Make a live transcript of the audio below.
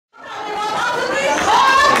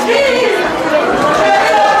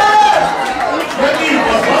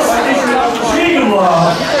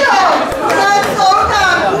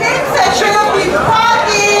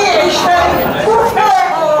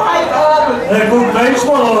weisst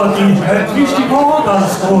mal, die Hedwig, die kochen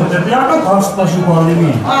ganz gut. Der Berger passt mir schon mal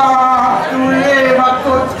nicht. Ach du lieber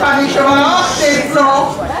Gott, kann ich aber auch nicht so.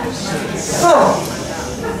 So.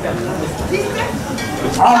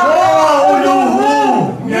 Aber und uhu,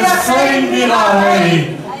 wir sehen wieder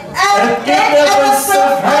hey. Es gibt etwas zu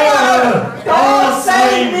feiern, da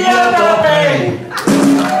sind wir dabei.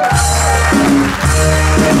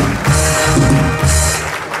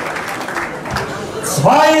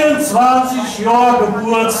 22 Jahre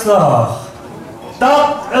Geburtstag, das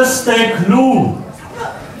ist der Clou.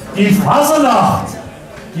 Die Fasnacht,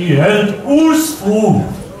 die hält Ausfruh.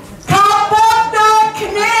 Kaputte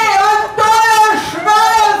Knie und dolle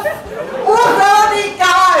Schwölf,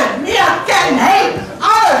 unegal, mir kennen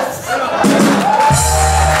alles.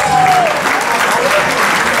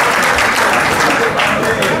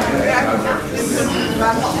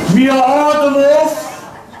 Wir atmen auf,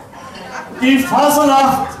 die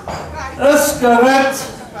Fasnacht ist gerettet.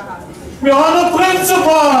 Wir haben eine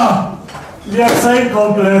Prinzipal. Wir sind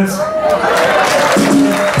komplett.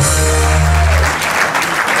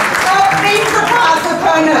 Prinzipal zu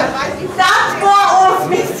können, das war uns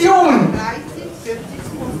Mission.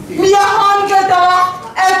 Wir haben gedacht,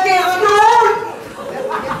 es wäre nun.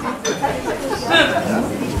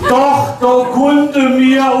 Doch da konnte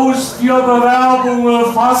mir aus der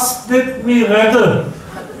Bewerbungen fast nicht mehr retten.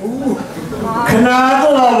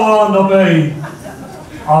 Knädler waren dabei,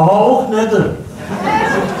 aber auch nette.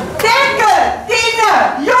 Dicke, dünne,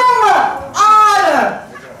 junge, alle.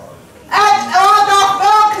 Es war doch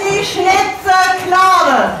wirklich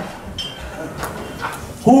schnitzelklare.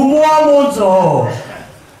 Humor und so,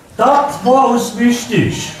 das war uns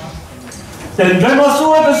wichtig. Denn wenn man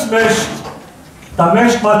so etwas möchte, dann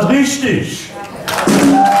möchte man richtig.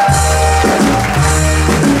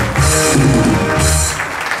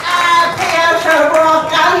 Persche war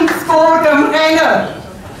ganz gut im Rennen.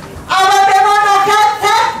 Aber der war noch kein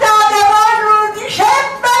Zepter, der war nur die Chef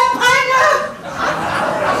mitbringen.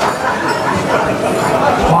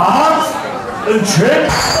 Was? Ein Chip?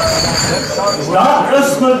 Das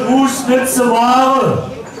ist mit uns nicht zu Ware.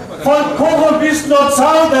 Von Kochen bis zur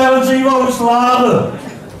Zeit werden sie über uns Ware.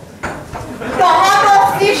 Da hat doch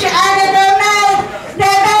sich eine gemeldet,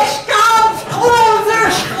 der wäscht ganz große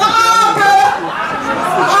Schrage.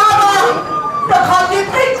 Aber da kommt die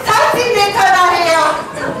Prinzessin nicht daher.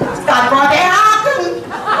 Das war der Haken.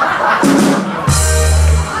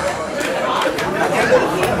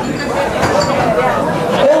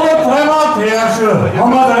 Ohne Brennerpersche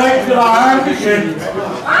haben wir direkt wieder heimgeschickt.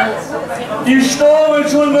 Die stürmen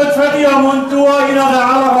schon mit fettiger Montur in der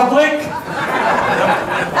Fabrik.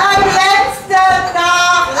 Am letzten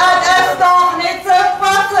Tag, es ist doch nicht zu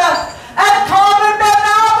fassen. Es kommen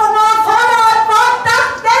Bewerbungen von der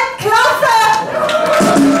verdammten Klasse.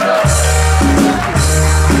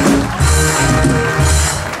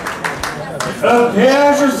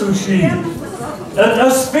 Persche-Sushi. Das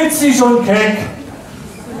ist witzig und keck.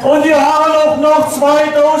 Und die haben auch noch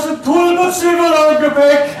 2000 Tulpenzwiebeln im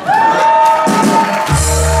Gepäck.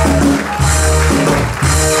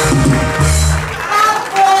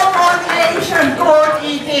 Eine gute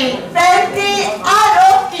Idee. Wenn die alle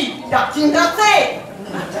aufgibt, das sind das 10.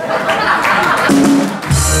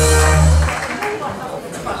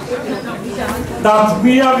 Dass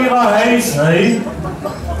wir wieder heiß sind,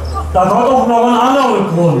 das hat auch noch einen anderen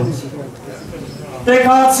Grund. Der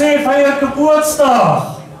KC feiert Geburtstag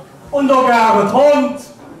und da gerne Hund.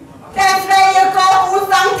 Deswegen kommt aus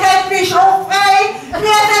St. Hedwig auch frei.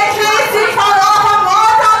 Wir sind schließlich von eurem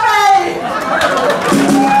Ort dabei.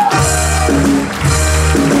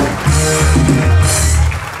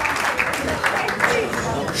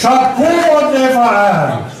 Chapeau und der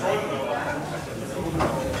Verein.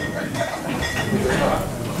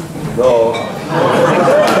 So.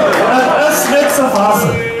 Das ist nicht zu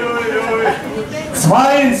fassen.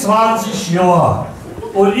 22 Jahre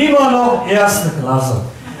und immer noch erste Klasse.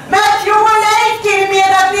 Mit Jubiläum geben wir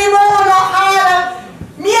das Niveau noch alle.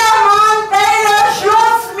 Wir machen Bälle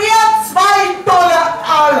Schluss, wir $2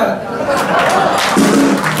 alle.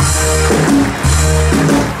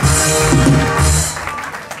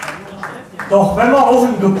 Doch wenn man auf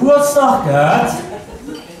den Geburtstag geht,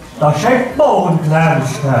 da schenkt man auch ein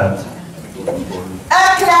Kleinigkeit.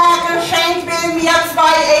 Ein kleines Geschenk will mir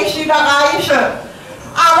 2 echte überreichen.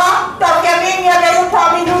 Aber doch gewinnen wir ein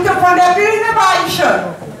paar Minuten von der Bühne weichen.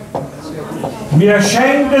 Wir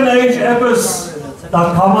schenken euch etwas, das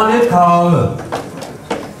kann man nicht kaufen.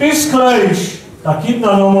 Bis gleich, da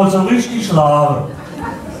Kinder noch mal so richtig schlagen.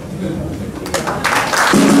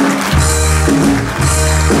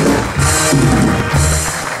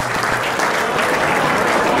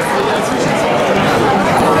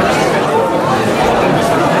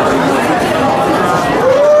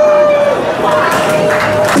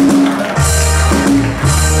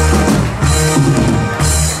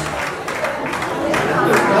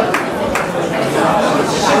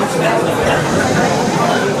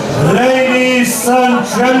 and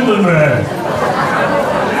Gentlemen,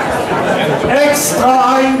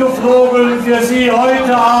 extra eingeflogen für Sie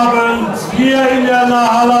heute Abend hier in der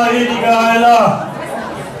Halle Ediger-Eller,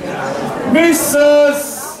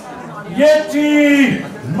 Mrs. Yeti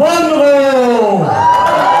Monroe.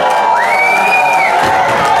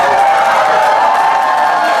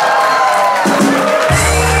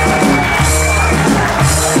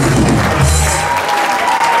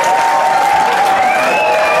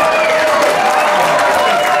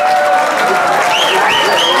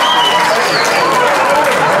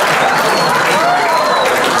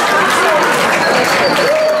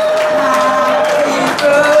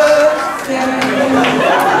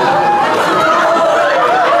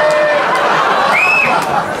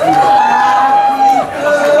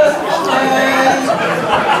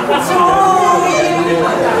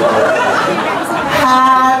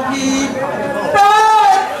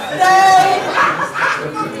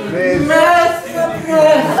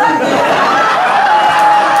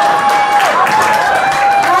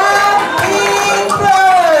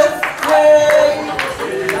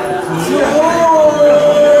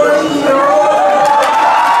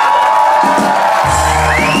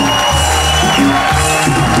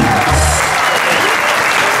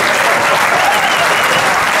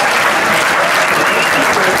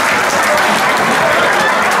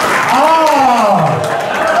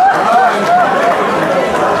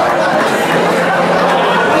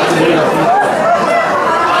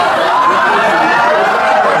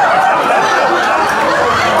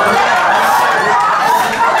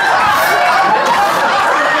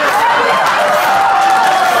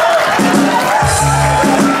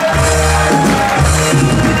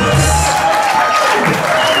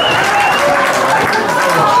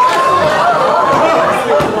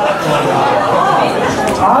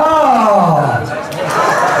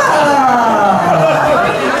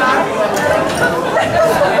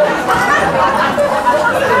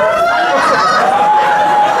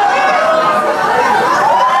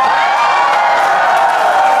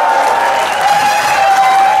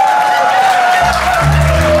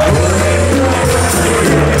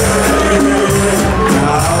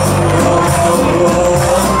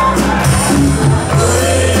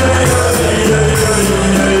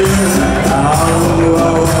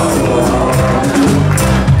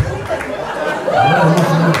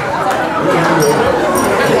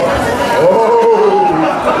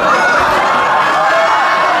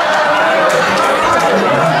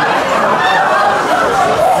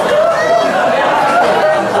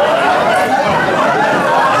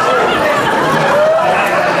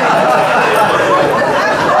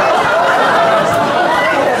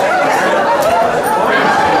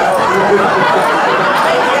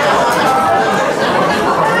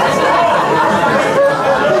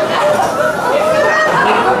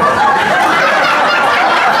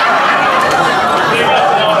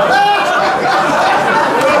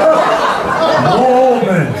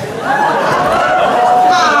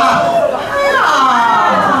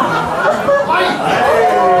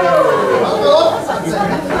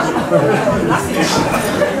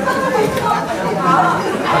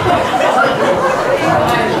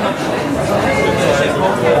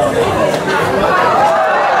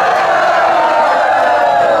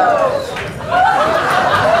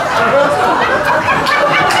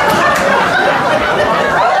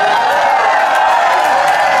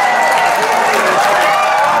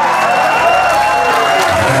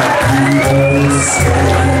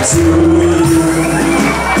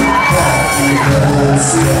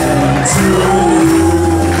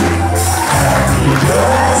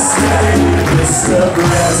 Mr.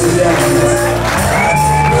 President,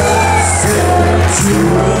 happy birthday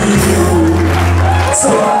to you.